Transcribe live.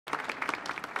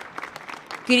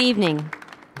Good evening.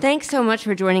 Thanks so much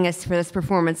for joining us for this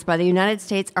performance by the United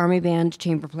States Army Band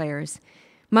Chamber Players.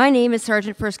 My name is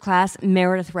Sergeant First Class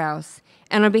Meredith Rouse,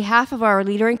 and on behalf of our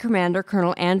leader and commander,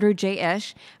 Colonel Andrew J.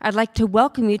 Esch, I'd like to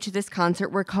welcome you to this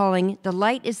concert we're calling The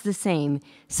Light is the Same,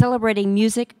 celebrating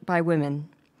music by women.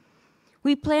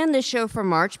 We planned this show for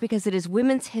March because it is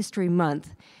Women's History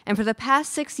Month, and for the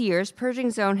past 6 years,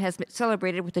 Pershing Zone has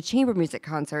celebrated with a chamber music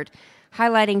concert,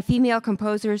 highlighting female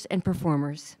composers and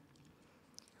performers.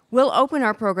 We'll open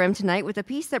our program tonight with a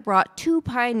piece that brought two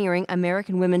pioneering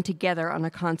American women together on a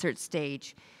concert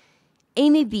stage.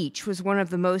 Amy Beach was one of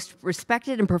the most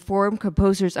respected and performed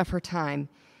composers of her time,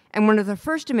 and one of the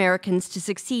first Americans to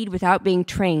succeed without being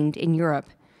trained in Europe.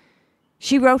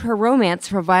 She wrote her Romance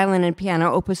for Violin and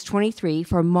Piano, Opus 23,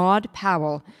 for Maud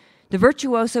Powell, the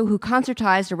virtuoso who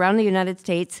concertized around the United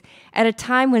States at a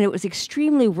time when it was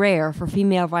extremely rare for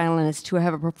female violinists to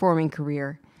have a performing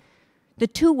career. The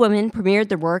two women premiered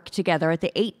the work together at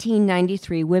the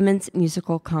 1893 Women's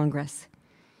Musical Congress.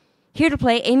 Here to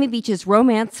play Amy Beach's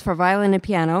Romance for Violin and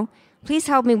Piano, please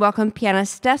help me welcome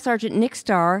pianist Staff Sergeant Nick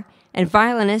Starr and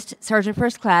violinist Sergeant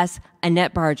First Class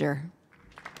Annette Barger.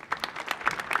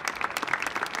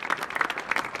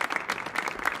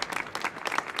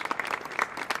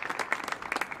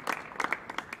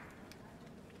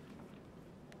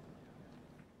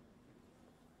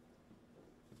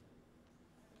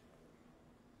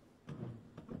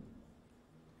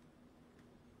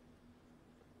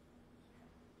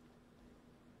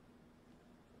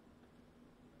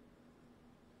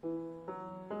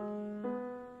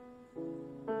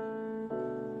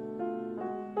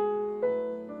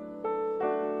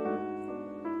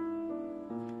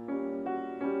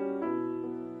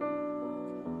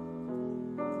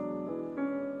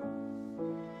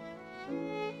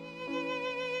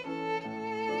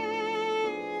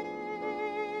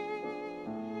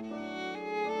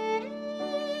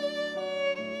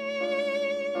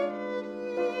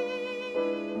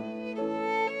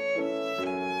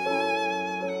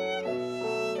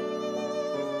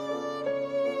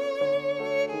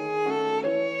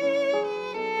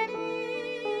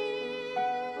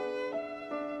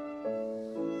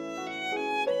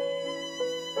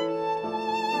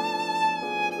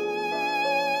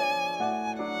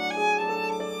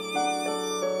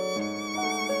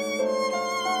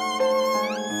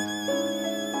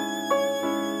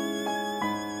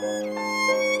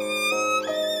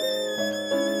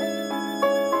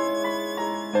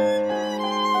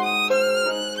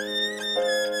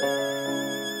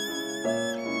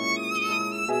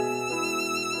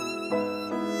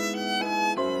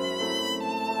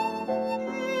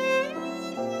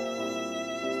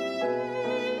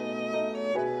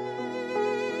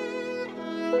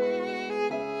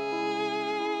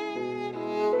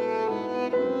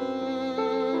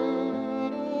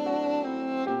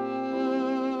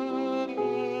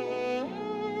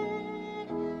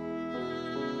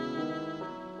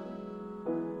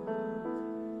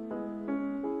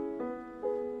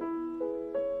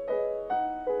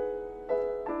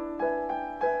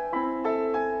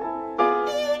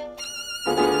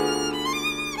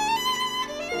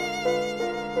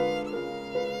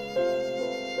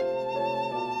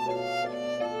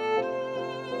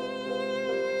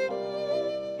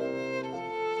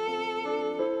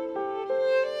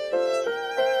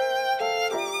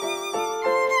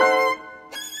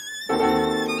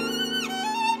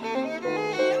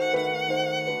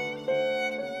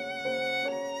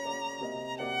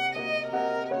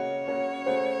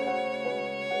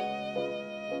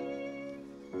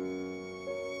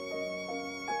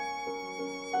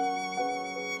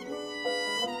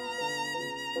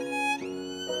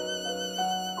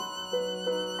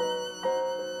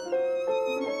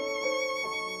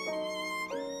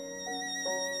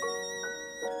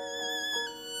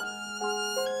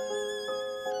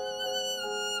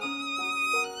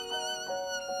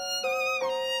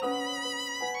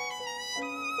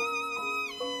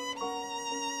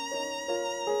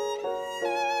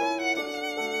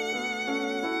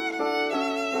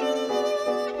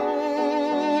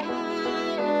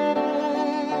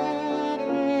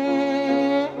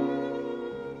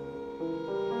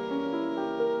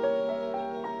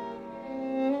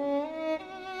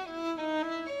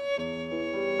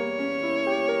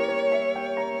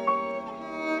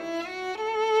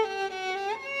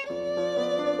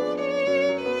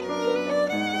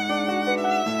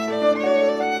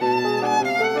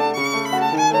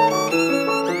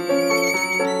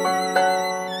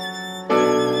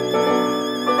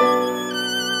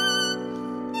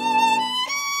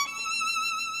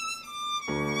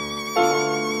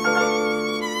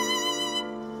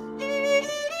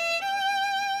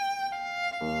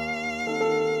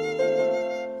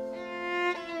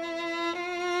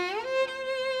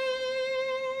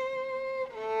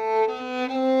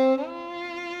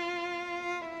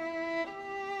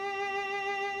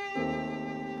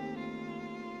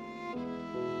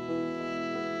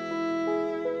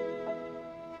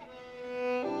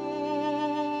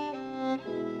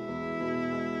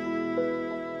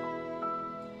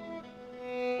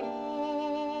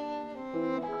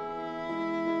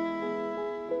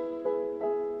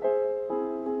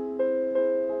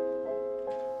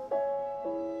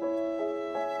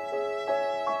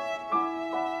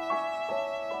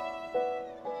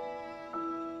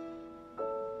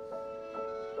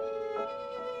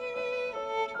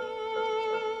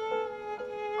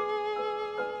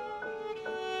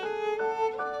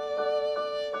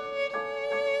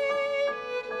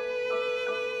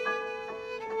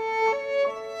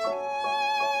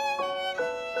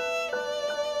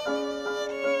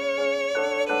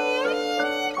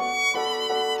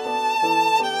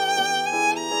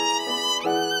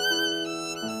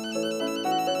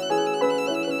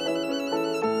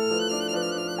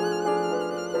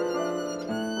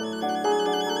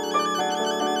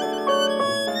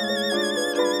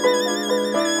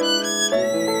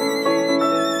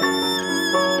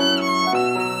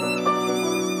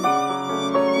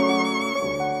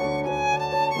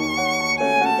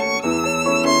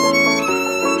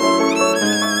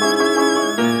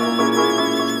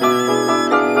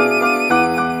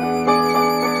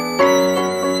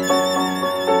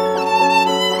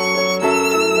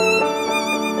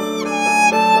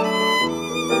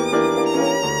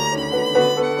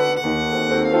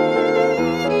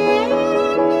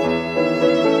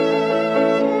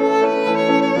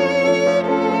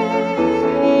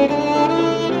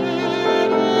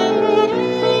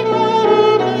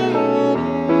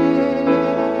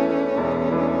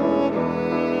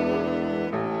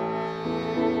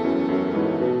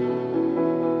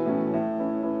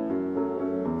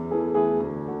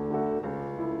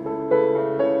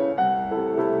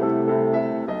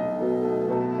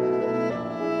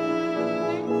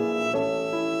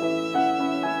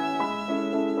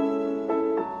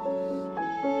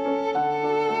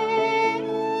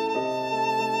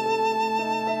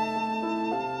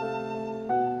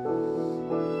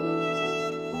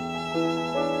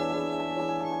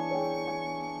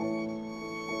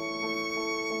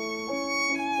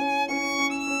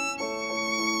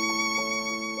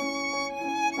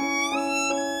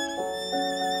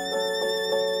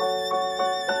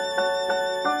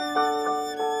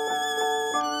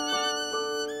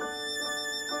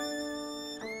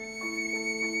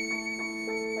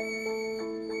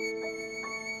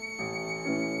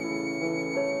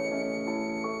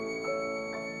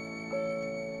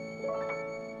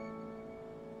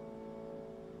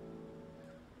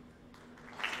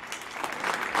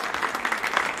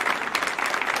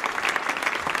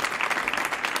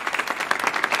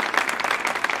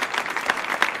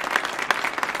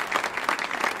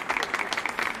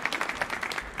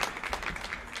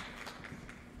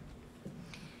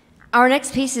 Our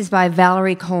next piece is by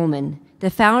Valerie Coleman, the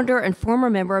founder and former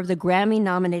member of the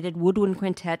Grammy-nominated Woodwind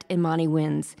Quintet Imani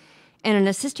Winds, and an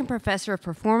assistant professor of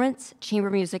performance, chamber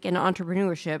music, and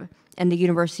entrepreneurship at the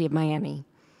University of Miami.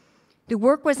 The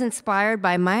work was inspired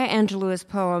by Maya Angelou's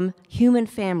poem, Human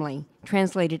Family,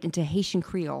 translated into Haitian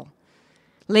Creole.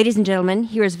 Ladies and gentlemen,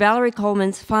 here is Valerie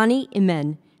Coleman's Fani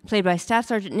Imen, played by Staff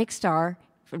Sergeant Nick Starr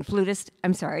and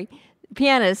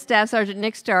pianist Staff Sergeant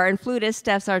Nick Starr and flutist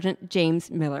Staff Sergeant James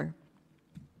Miller.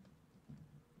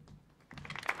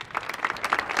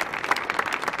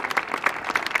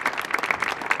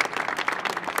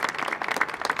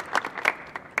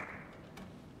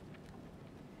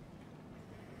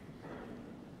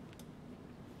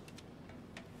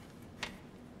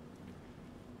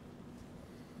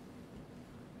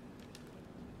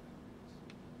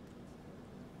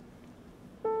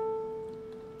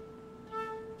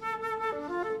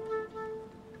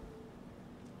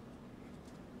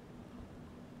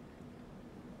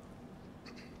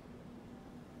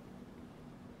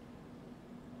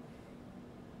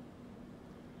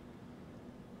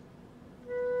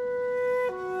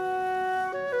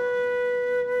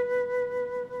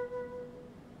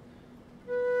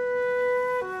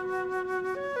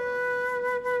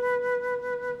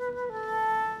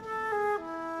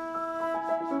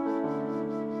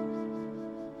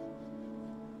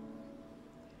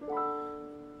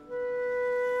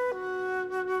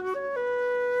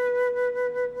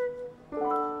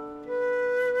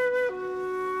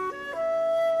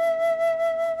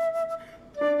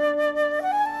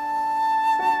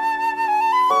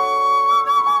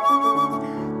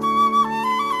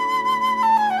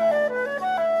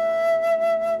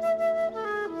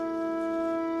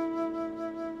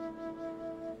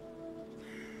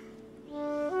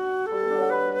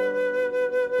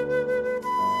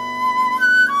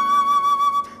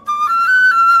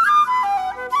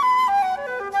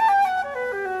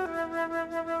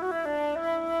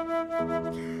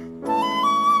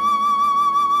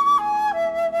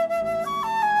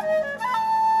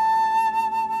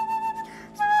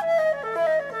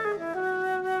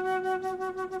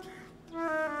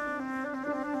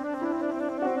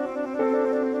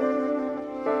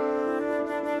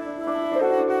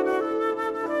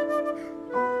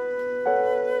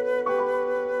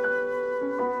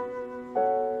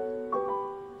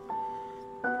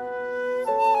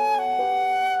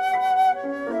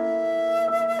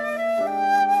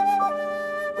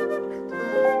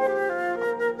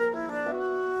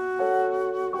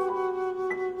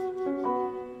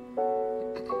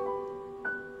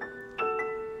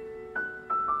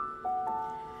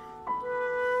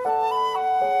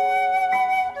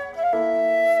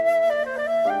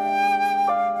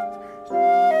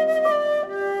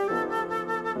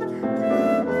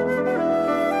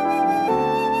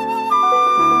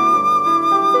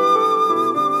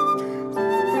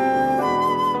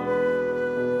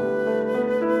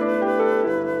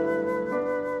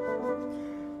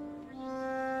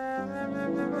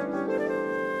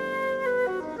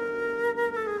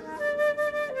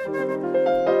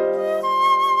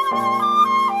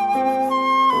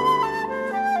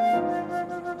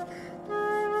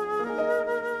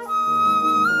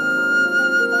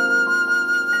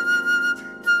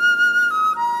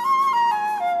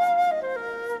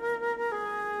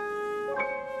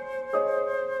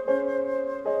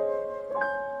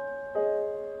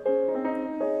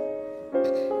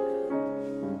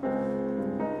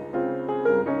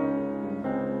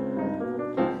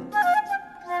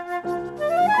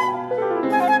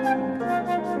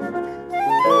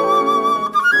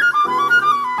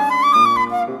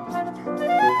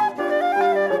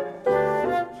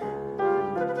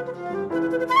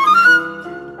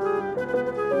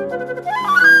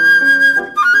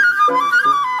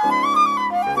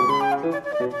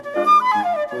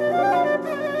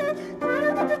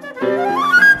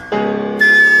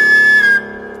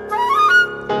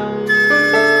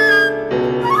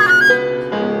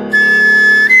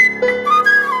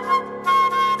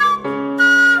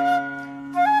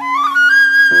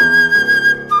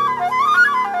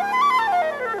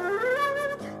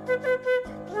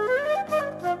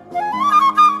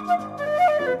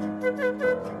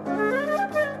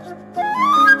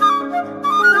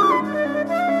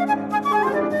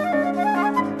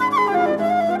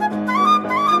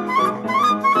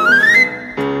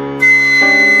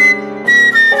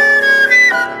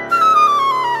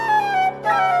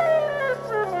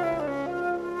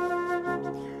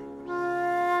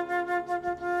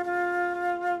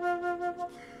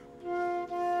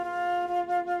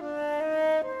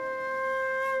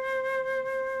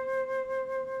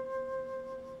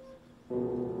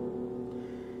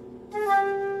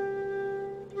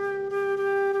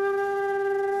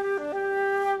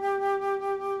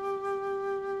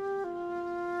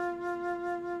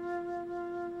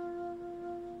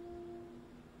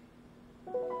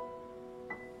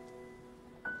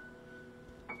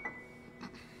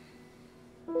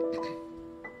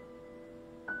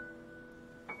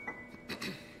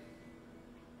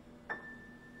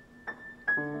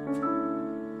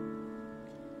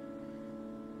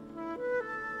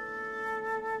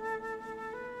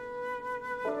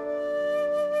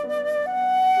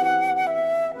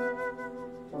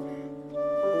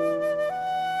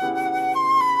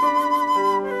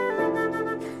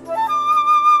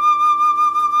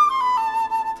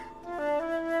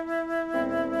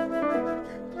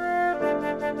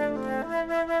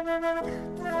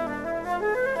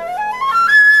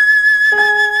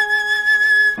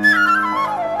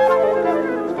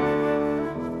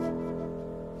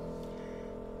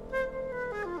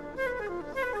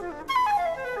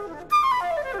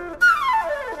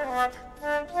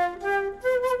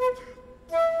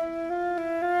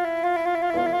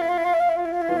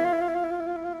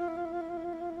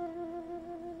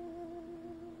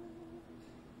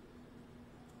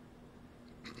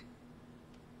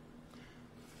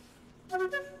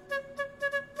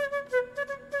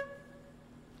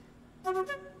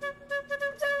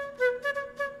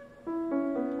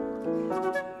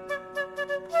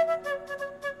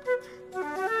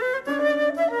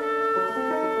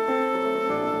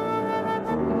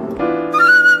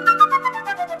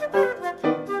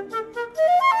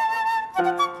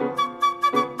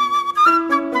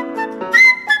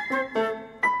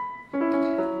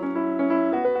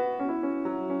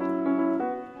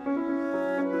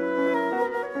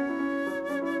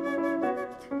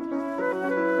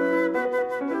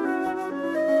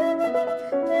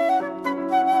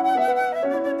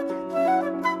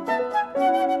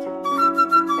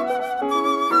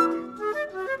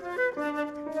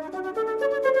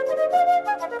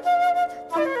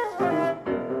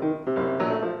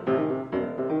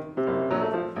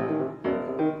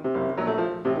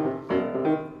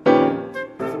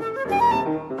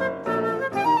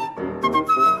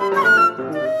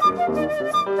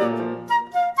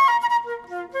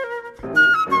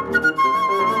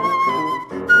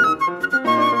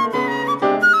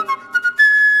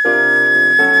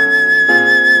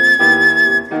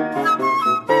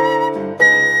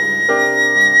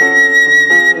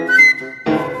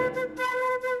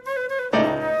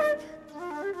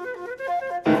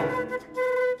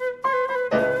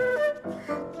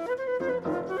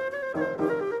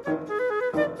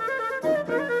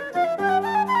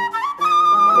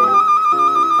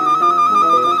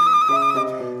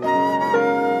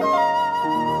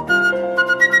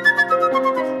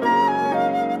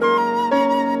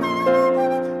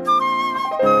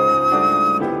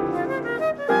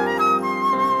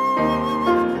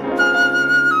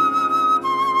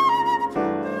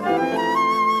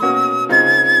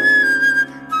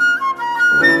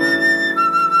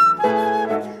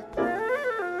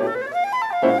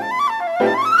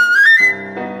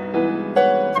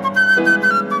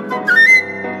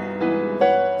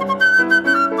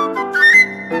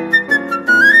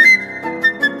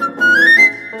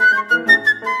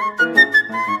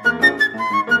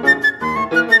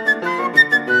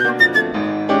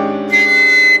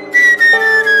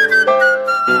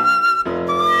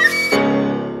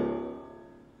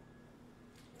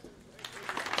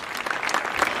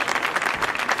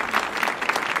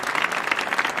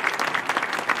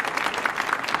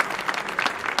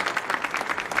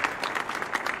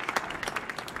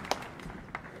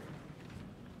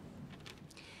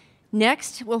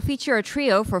 Next, we'll feature a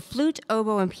trio for flute,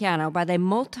 oboe, and piano by the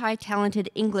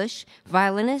multi-talented English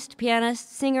violinist,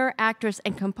 pianist, singer, actress,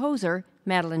 and composer,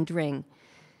 Madeleine Dring.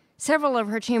 Several of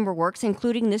her chamber works,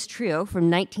 including this trio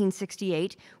from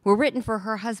 1968, were written for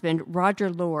her husband, Roger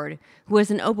Lord, who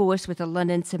was an oboist with the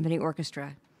London Symphony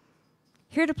Orchestra.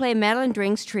 Here to play Madeleine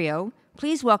Dring's trio,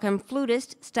 please welcome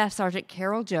flutist Staff Sergeant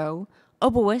Carol Joe,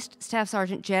 oboist Staff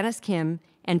Sergeant Janice Kim,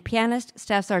 and pianist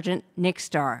Staff Sergeant Nick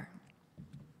Starr.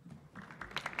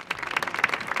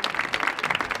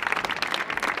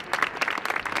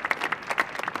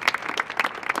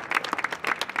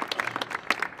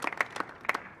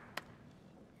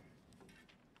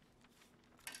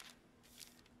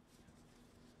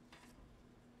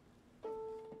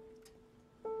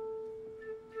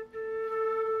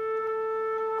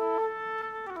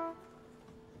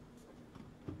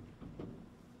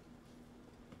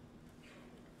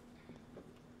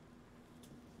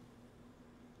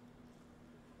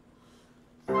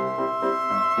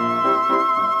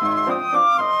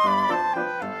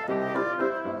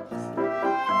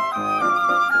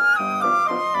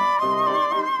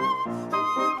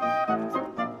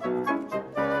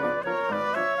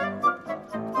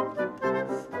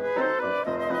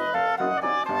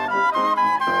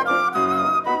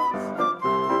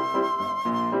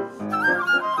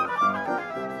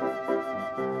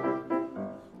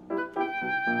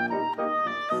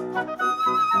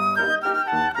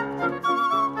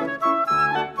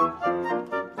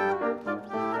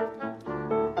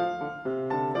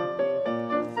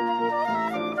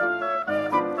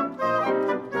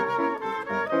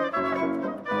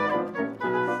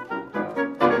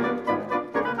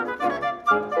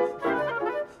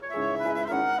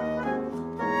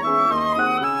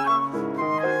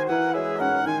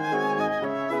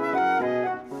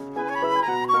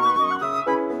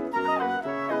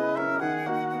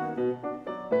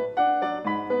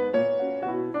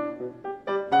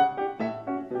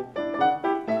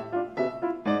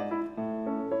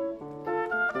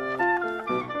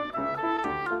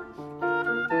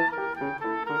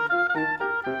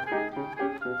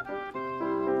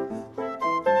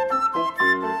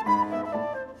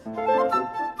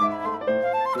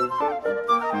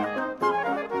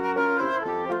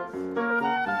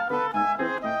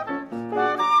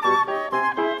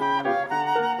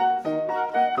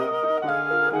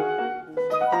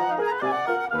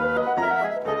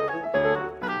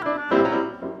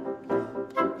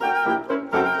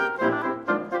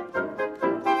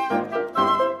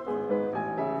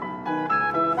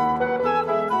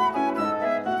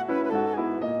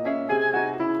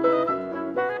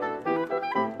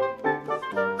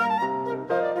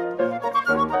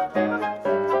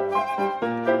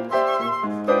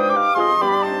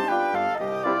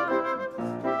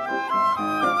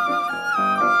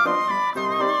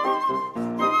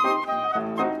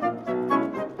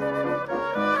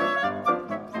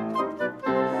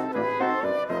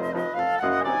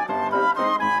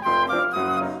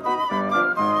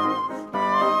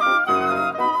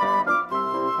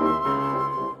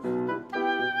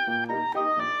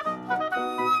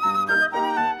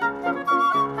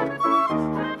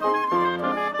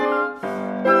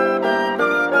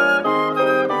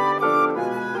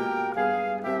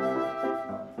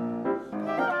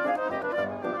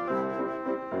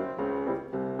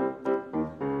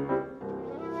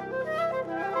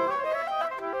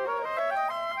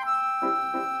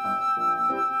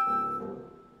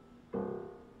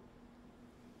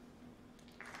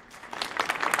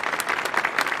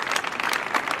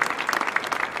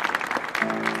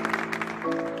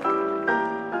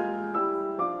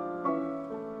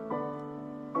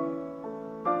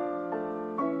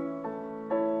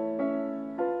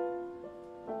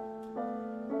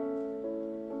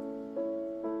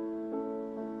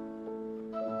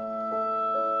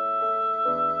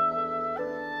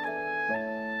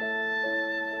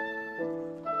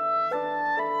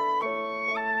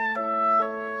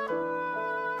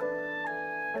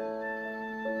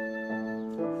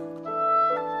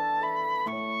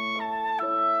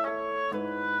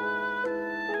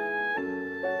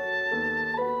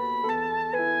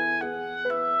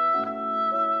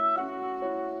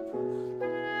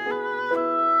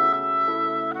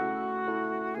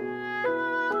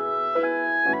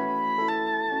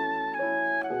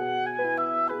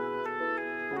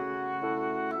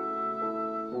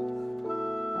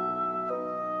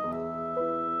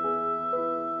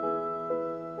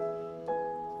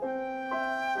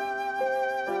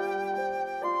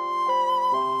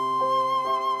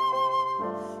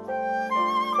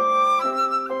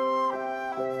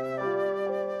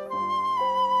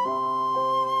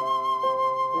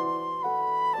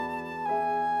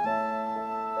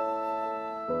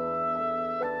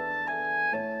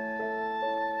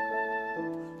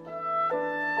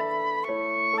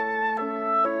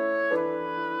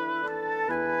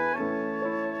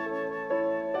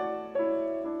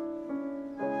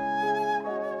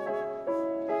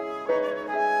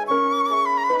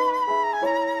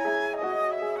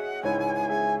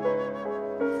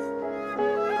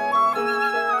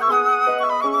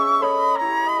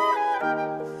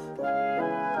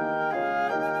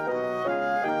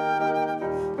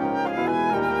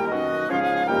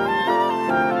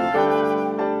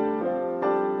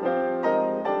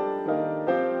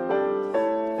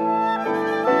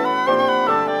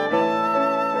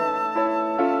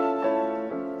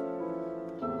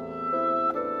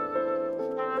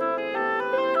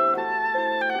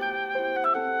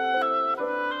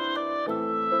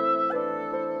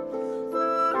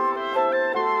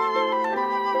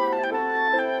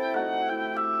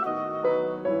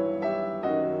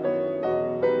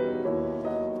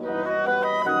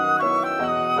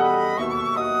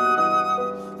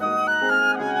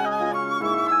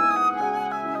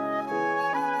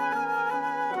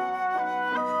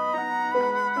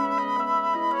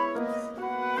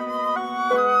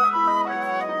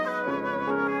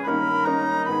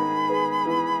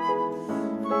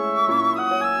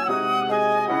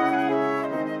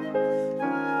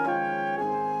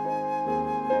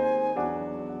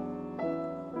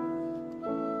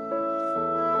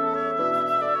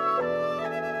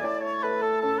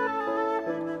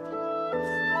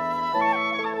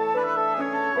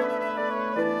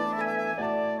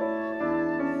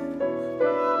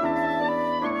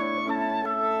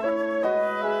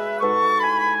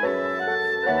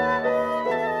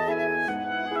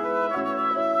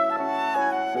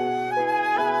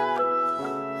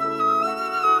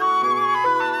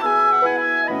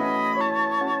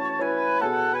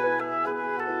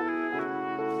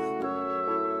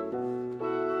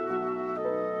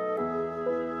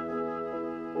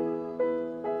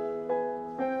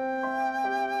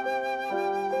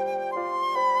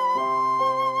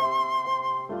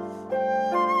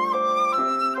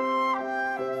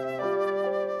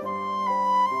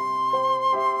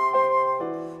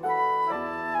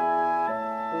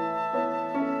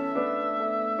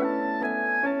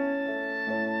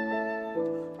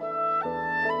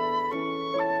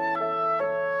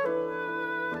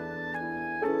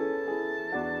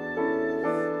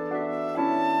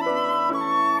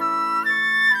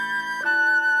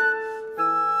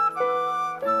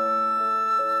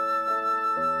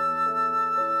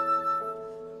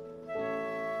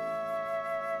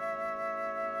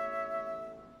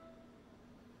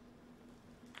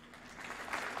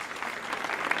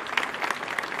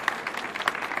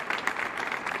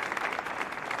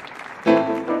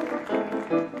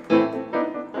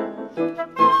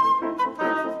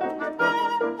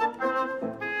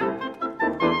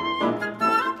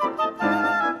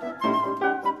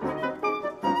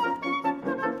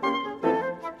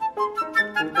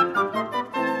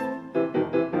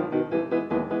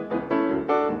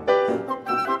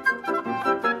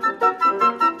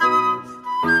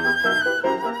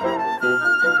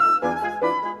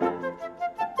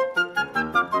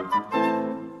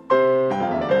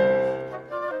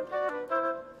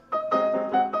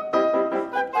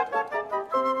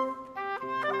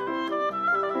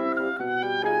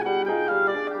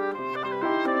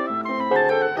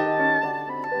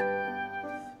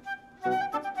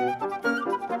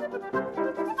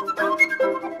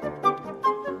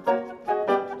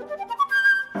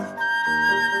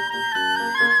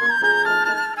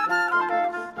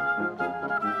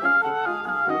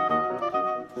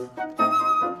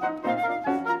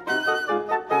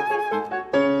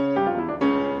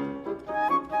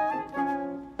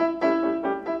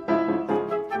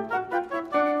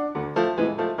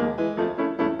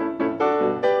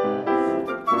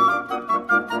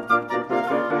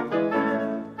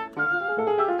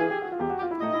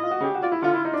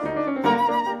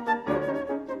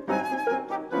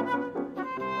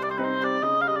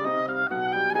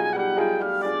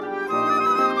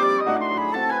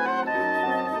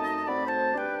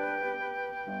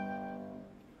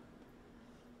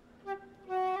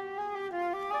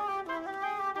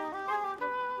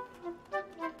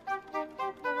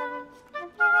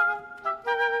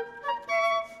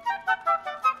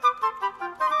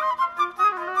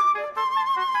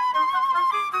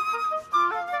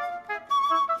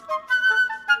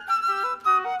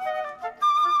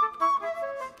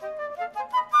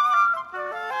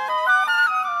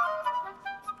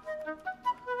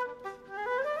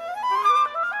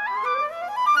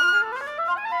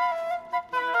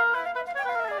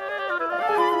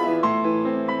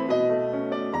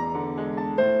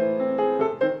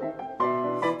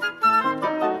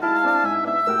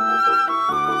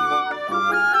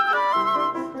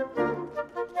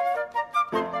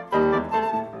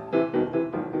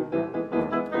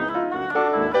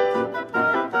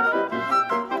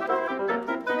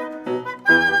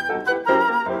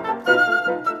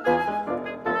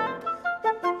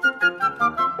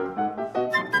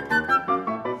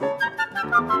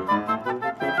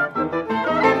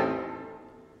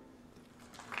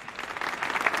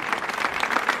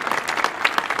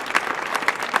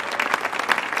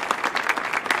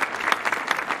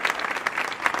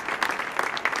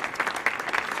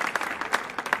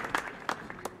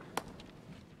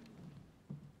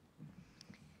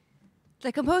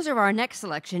 The composer of our next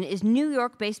selection is New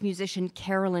York-based musician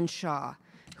Carolyn Shaw,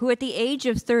 who at the age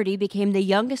of 30 became the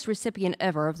youngest recipient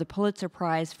ever of the Pulitzer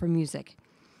Prize for Music.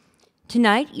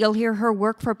 Tonight, you'll hear her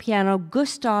work for piano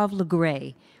Gustave Le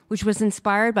Gray, which was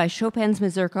inspired by Chopin's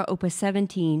Mazurka Opus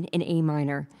 17 in A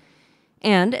minor.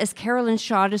 And as Carolyn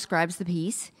Shaw describes the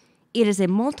piece, it is a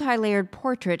multi-layered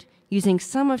portrait using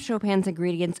some of Chopin's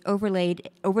ingredients overlaid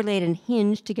and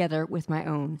hinged together with my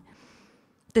own.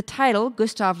 The title,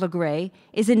 Gustave Le Gray,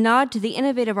 is a nod to the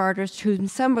innovative artist whom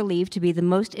some believe to be the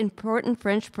most important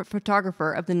French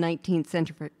photographer of the 19th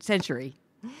century.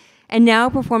 And now,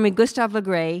 performing Gustave Le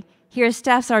Gray, here's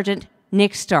Staff Sergeant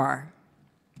Nick Starr.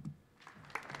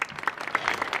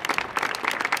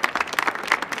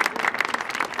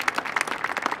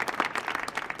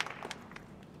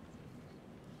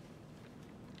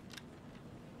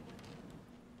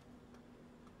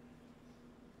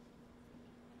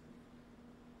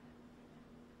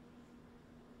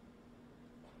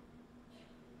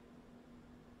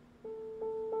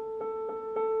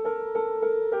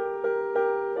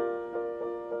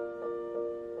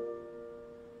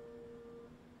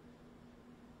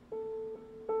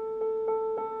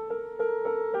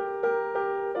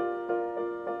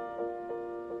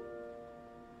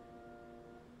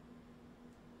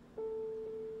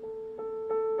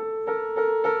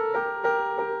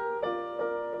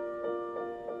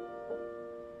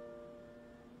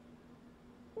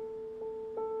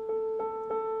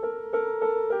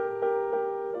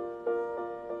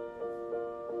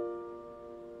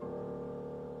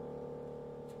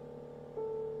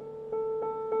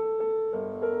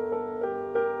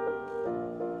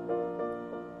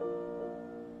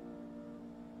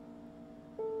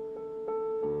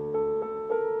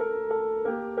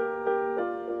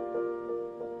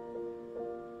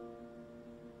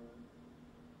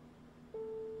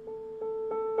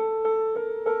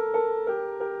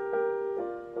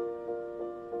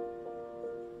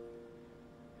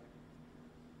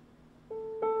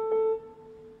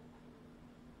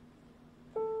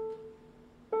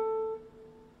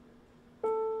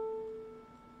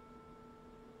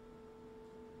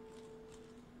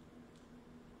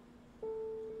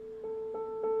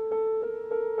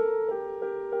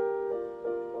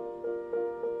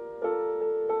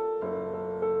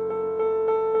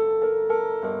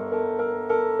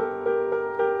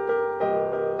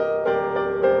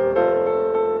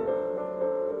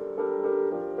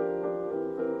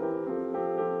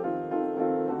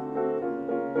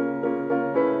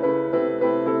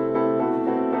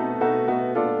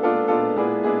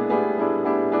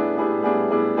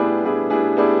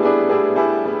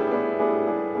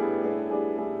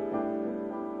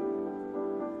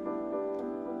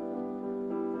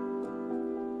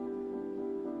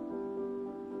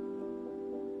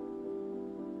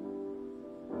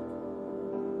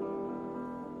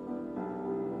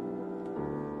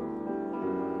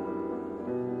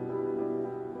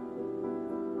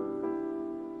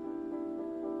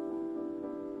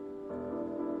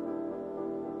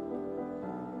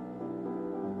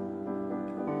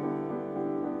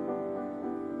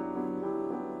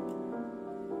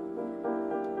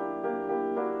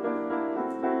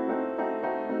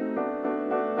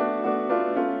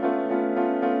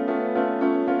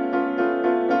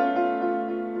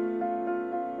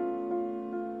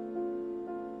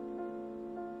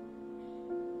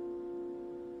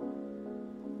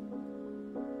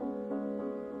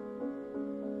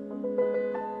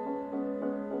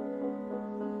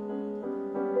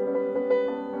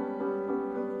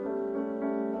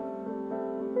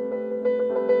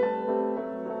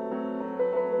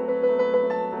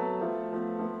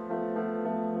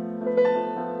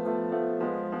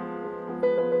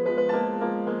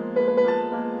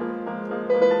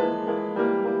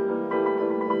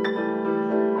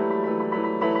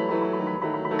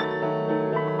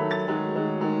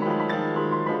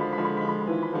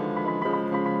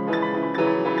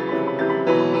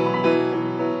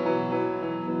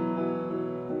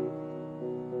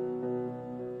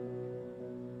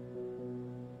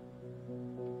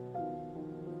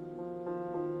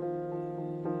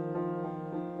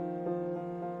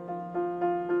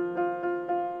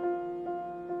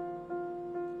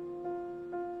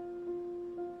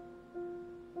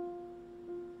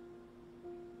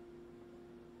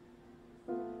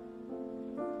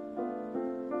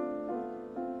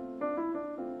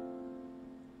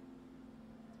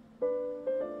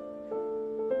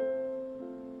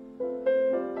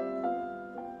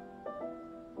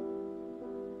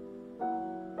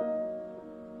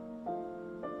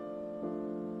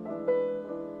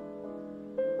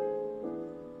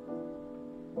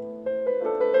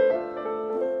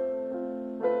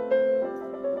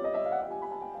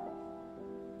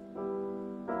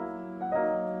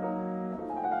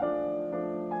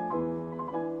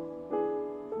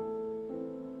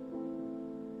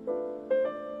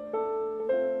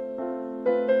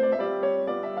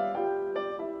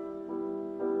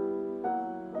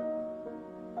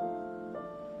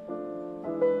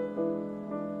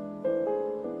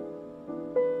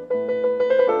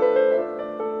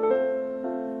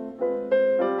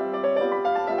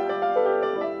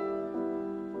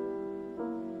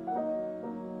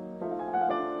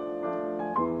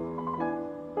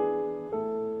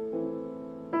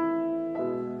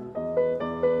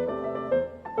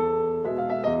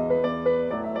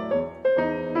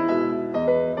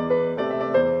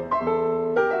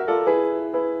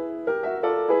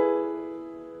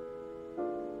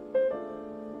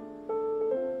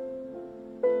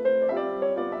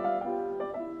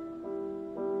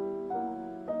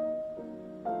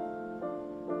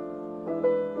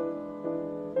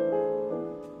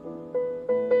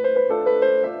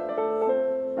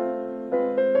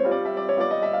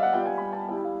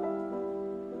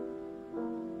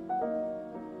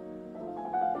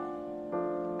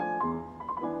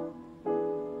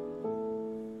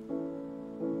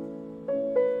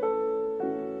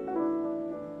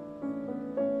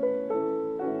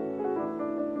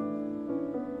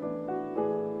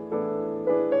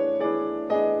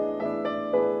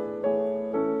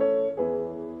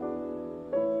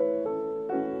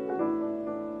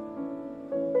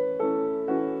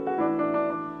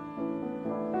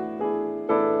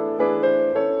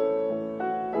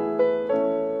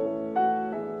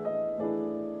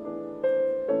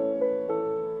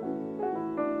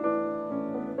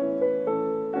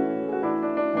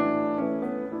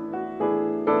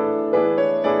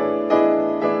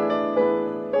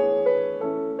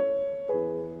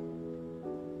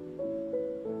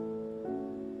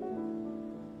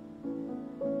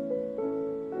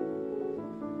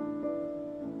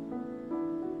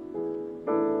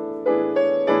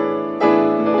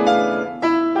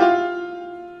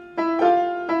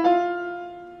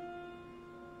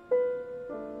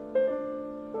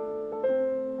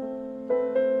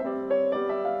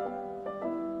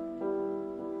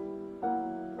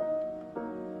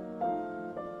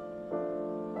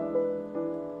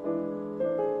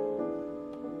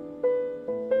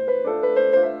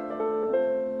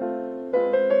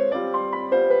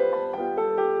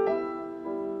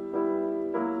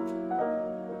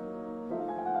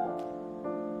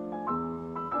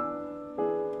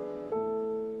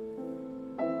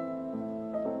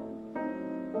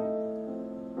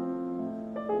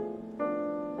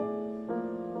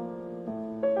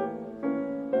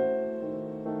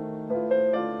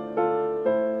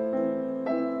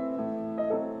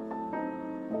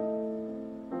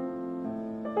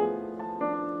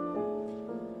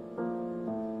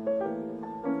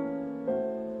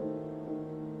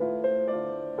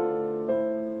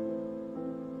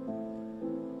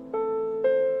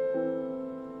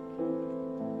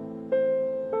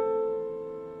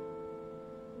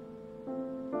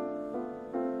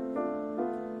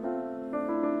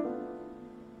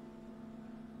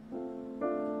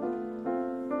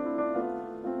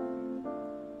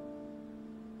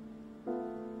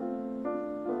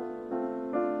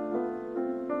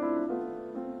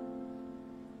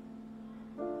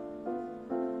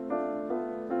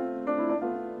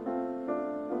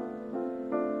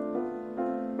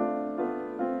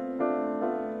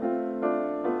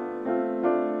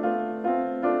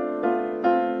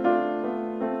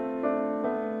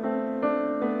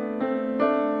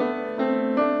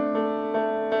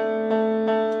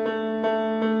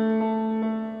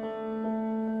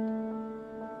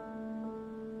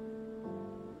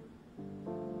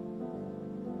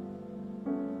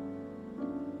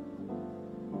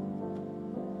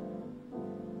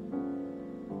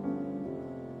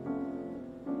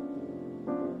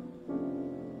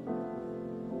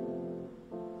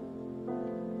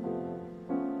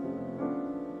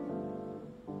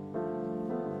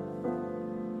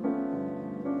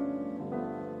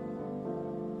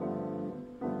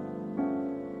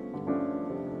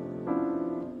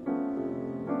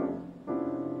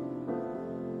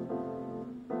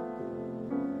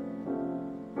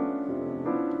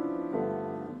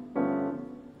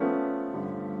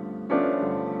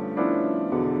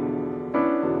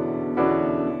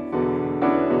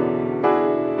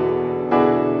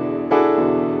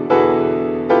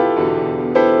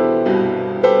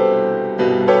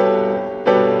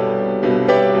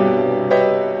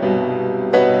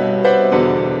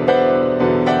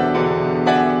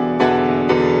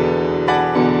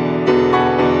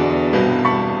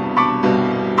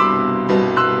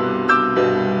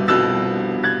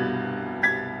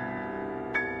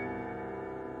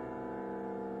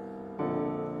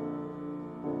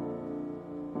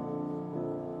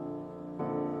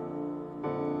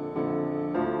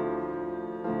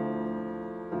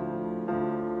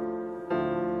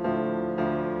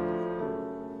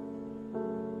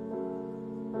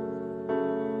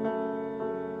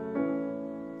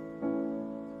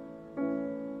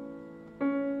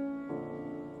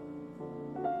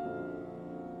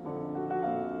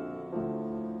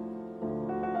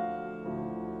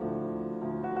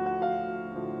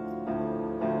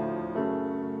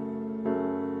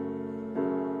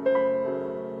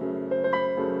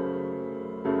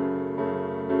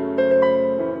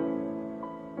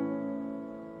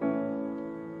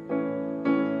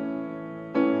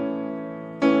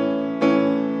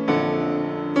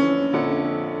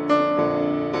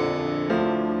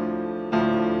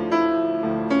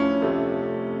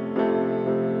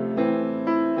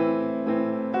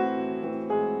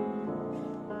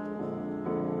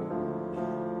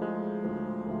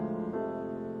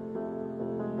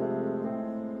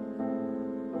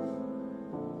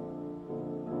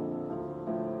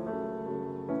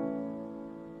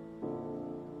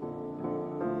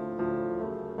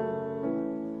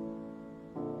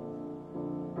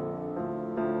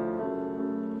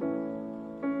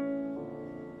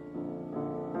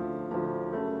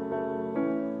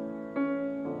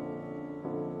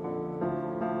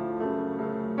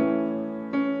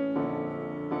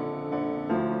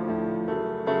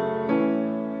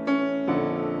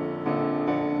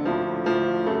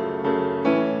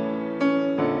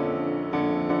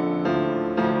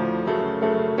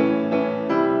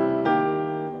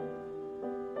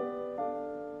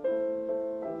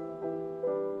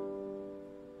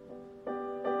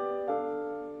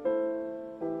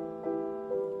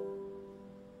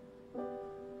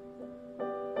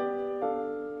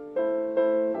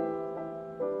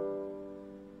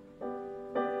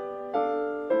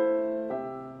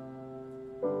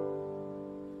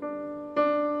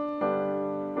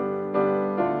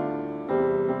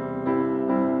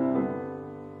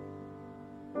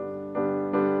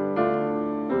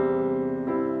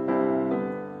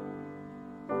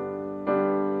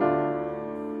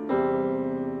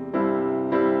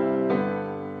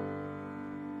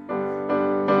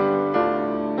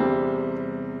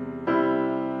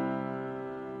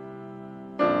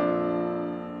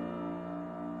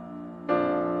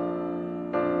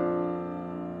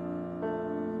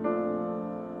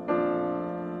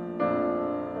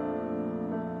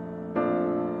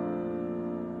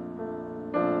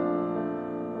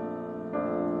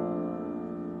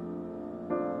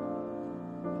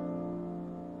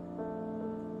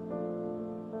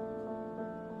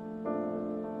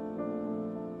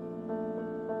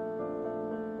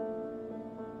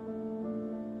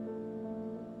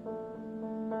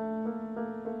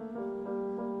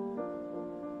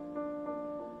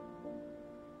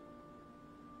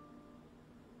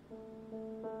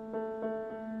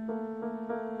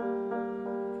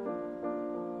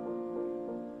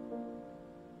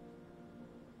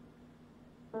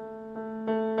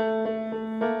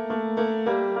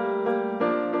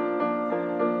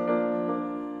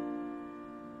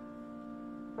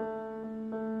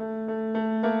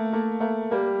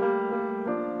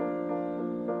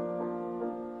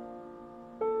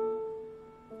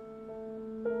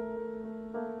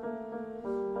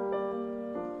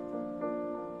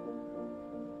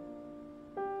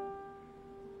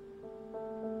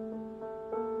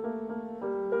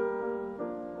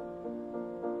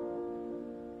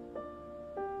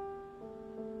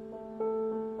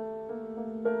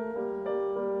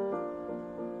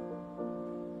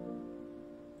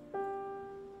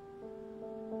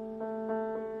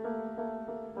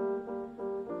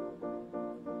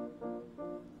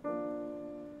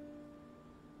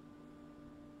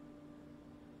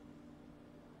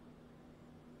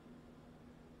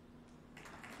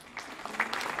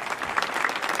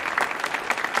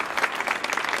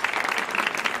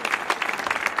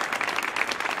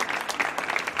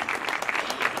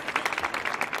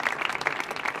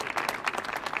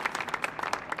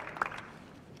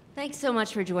 Thanks so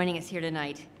much for joining us here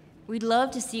tonight. We'd love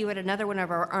to see you at another one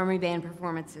of our Army Band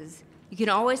performances. You can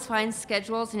always find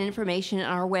schedules and information on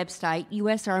our website,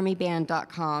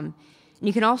 usarmyband.com. And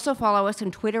you can also follow us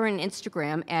on Twitter and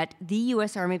Instagram at the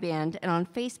U.S. Army Band and on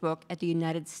Facebook at the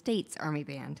United States Army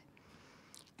Band.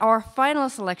 Our final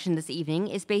selection this evening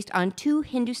is based on two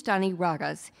Hindustani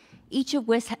ragas, each of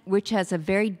which has a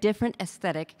very different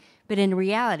aesthetic, but in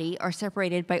reality are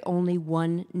separated by only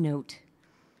one note.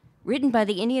 Written by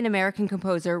the Indian-American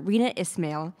composer Reena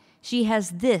Esmail, she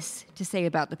has this to say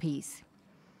about the piece.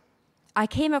 I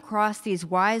came across these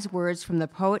wise words from the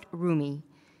poet Rumi.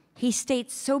 He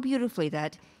states so beautifully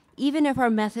that even if our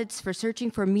methods for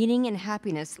searching for meaning and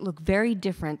happiness look very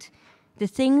different, the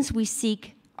things we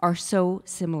seek are so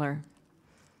similar.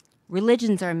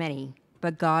 Religions are many,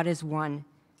 but God is one.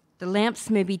 The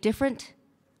lamps may be different,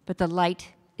 but the light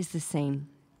is the same.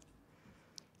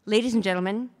 Ladies and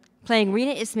gentlemen, playing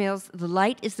Reena Esmail's The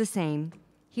Light is the Same,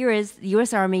 here is the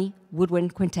U.S. Army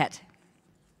Woodwind Quintet.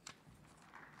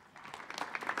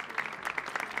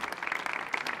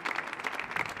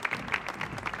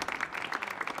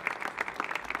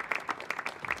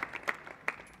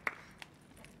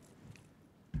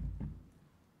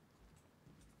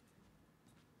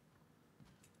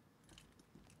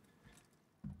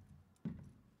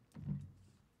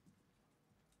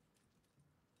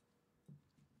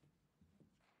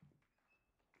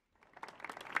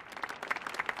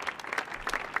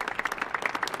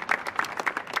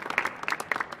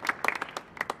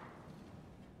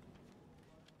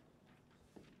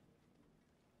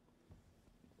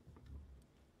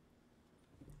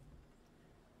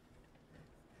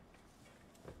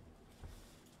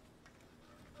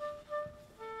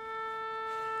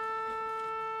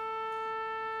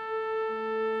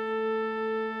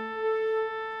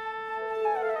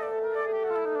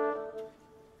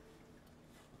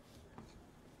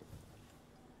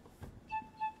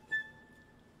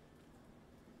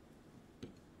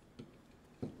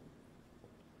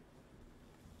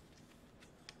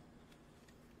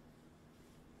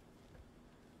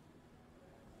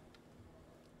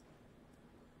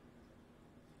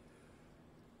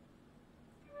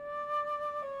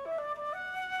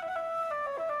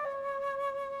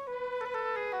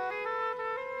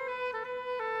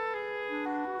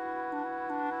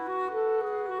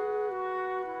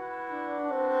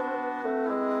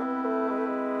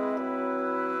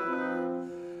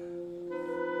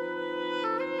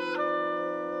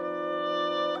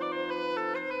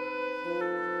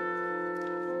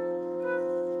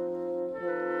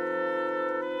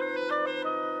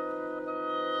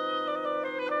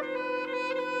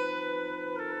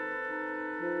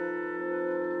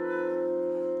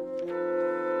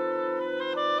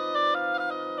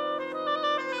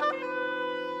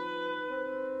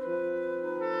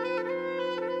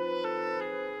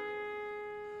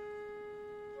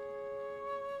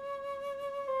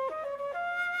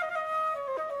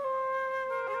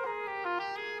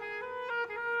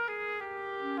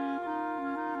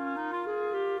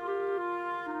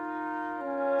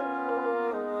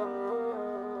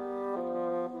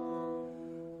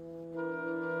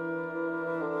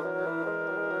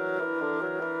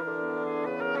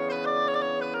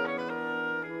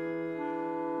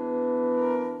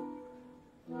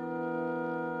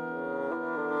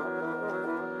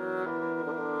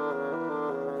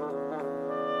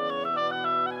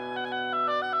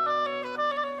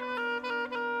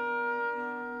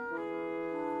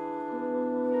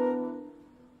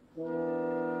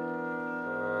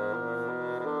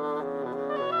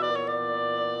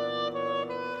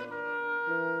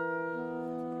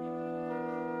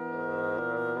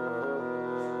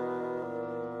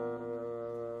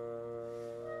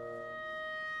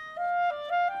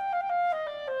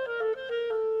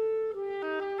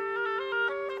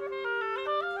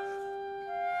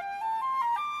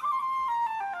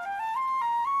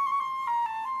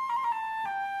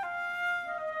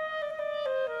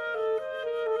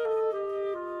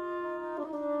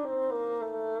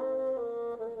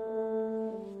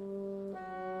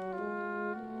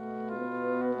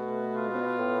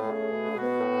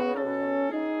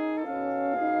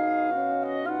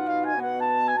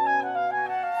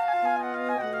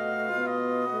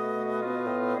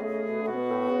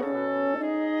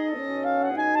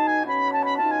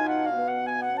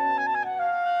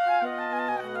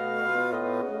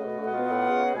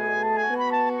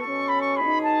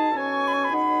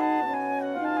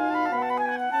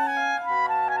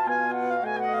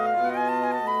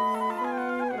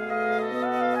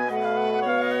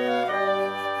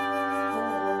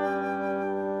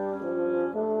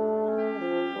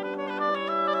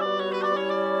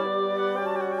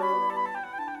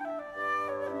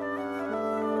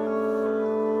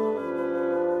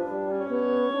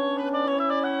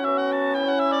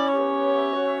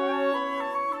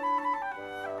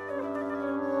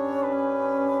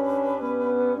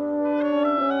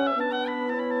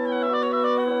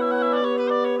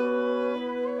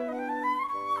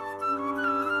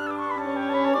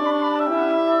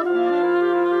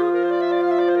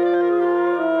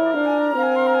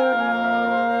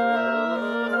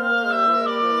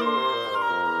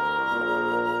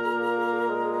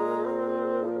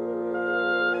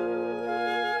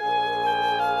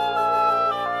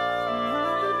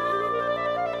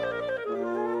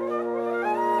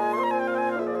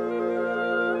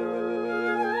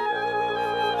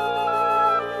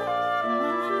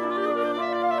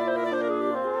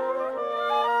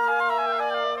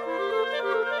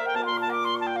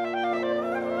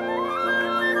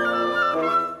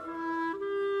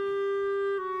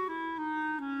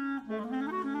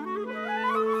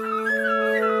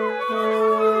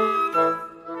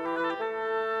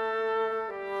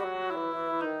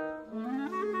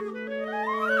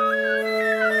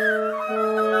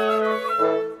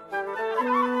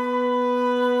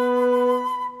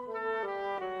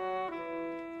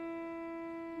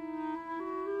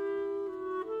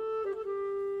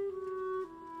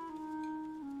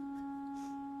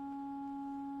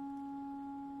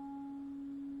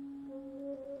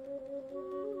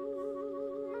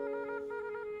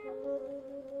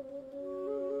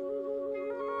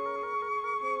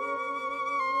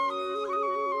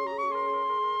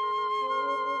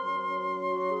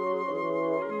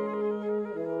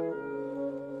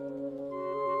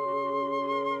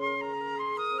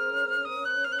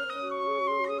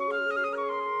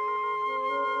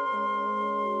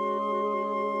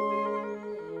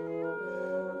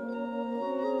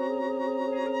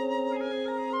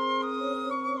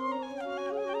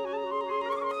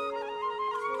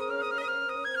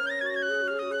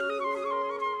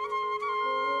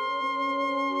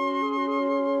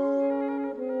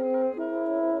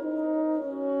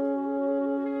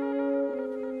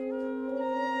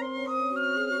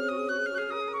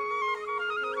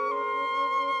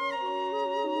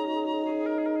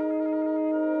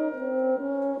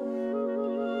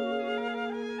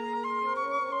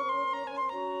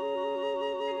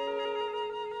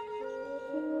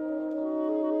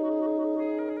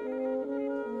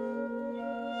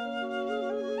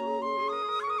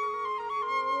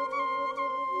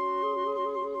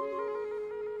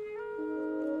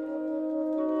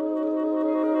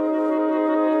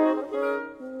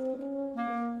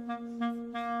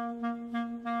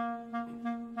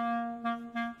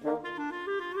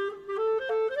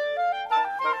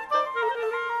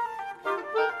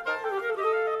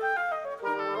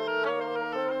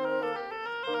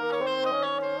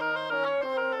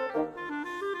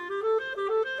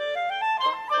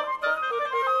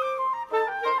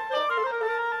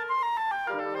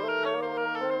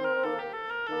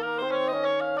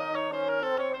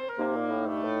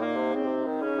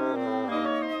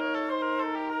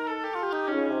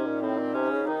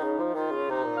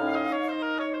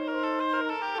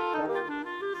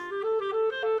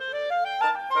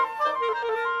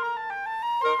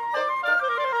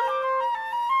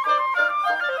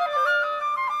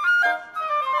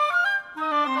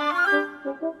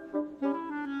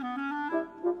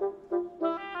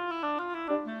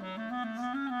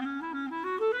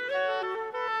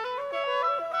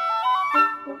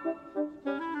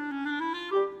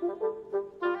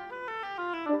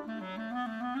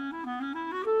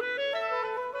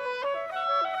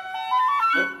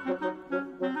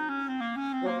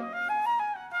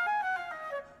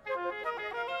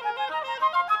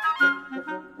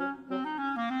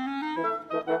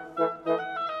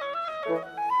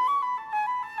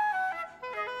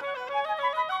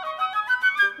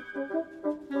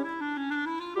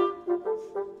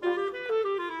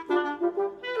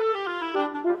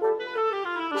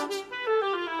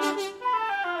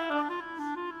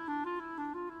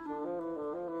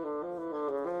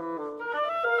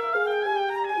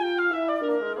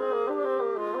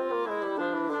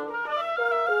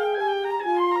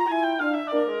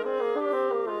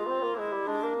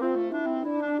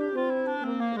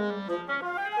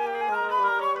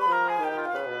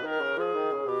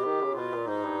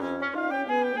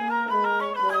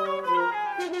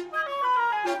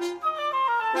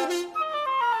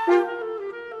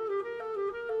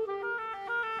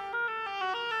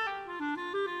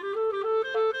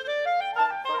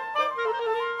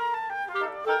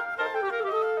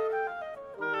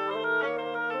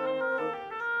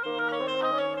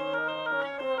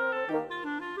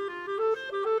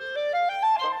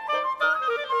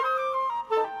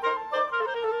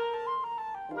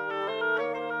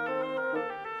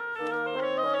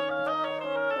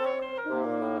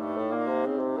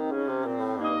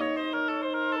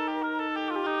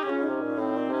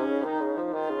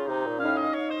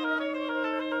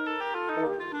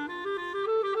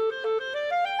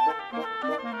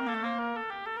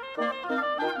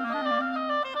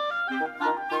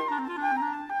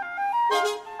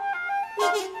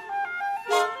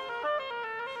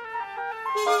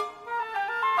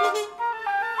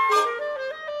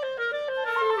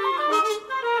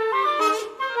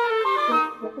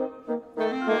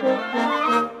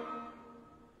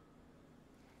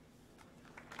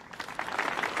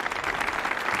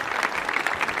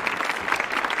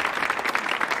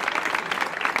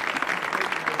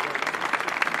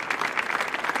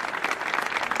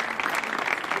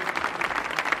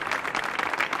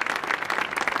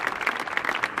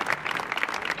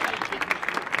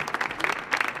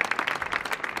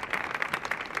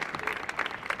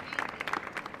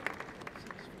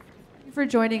 For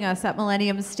joining us at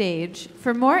Millennium Stage.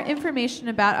 For more information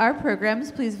about our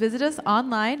programs, please visit us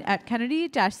online at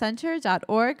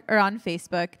kennedy-center.org or on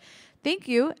Facebook. Thank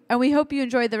you, and we hope you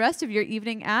enjoy the rest of your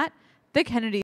evening at the Kennedy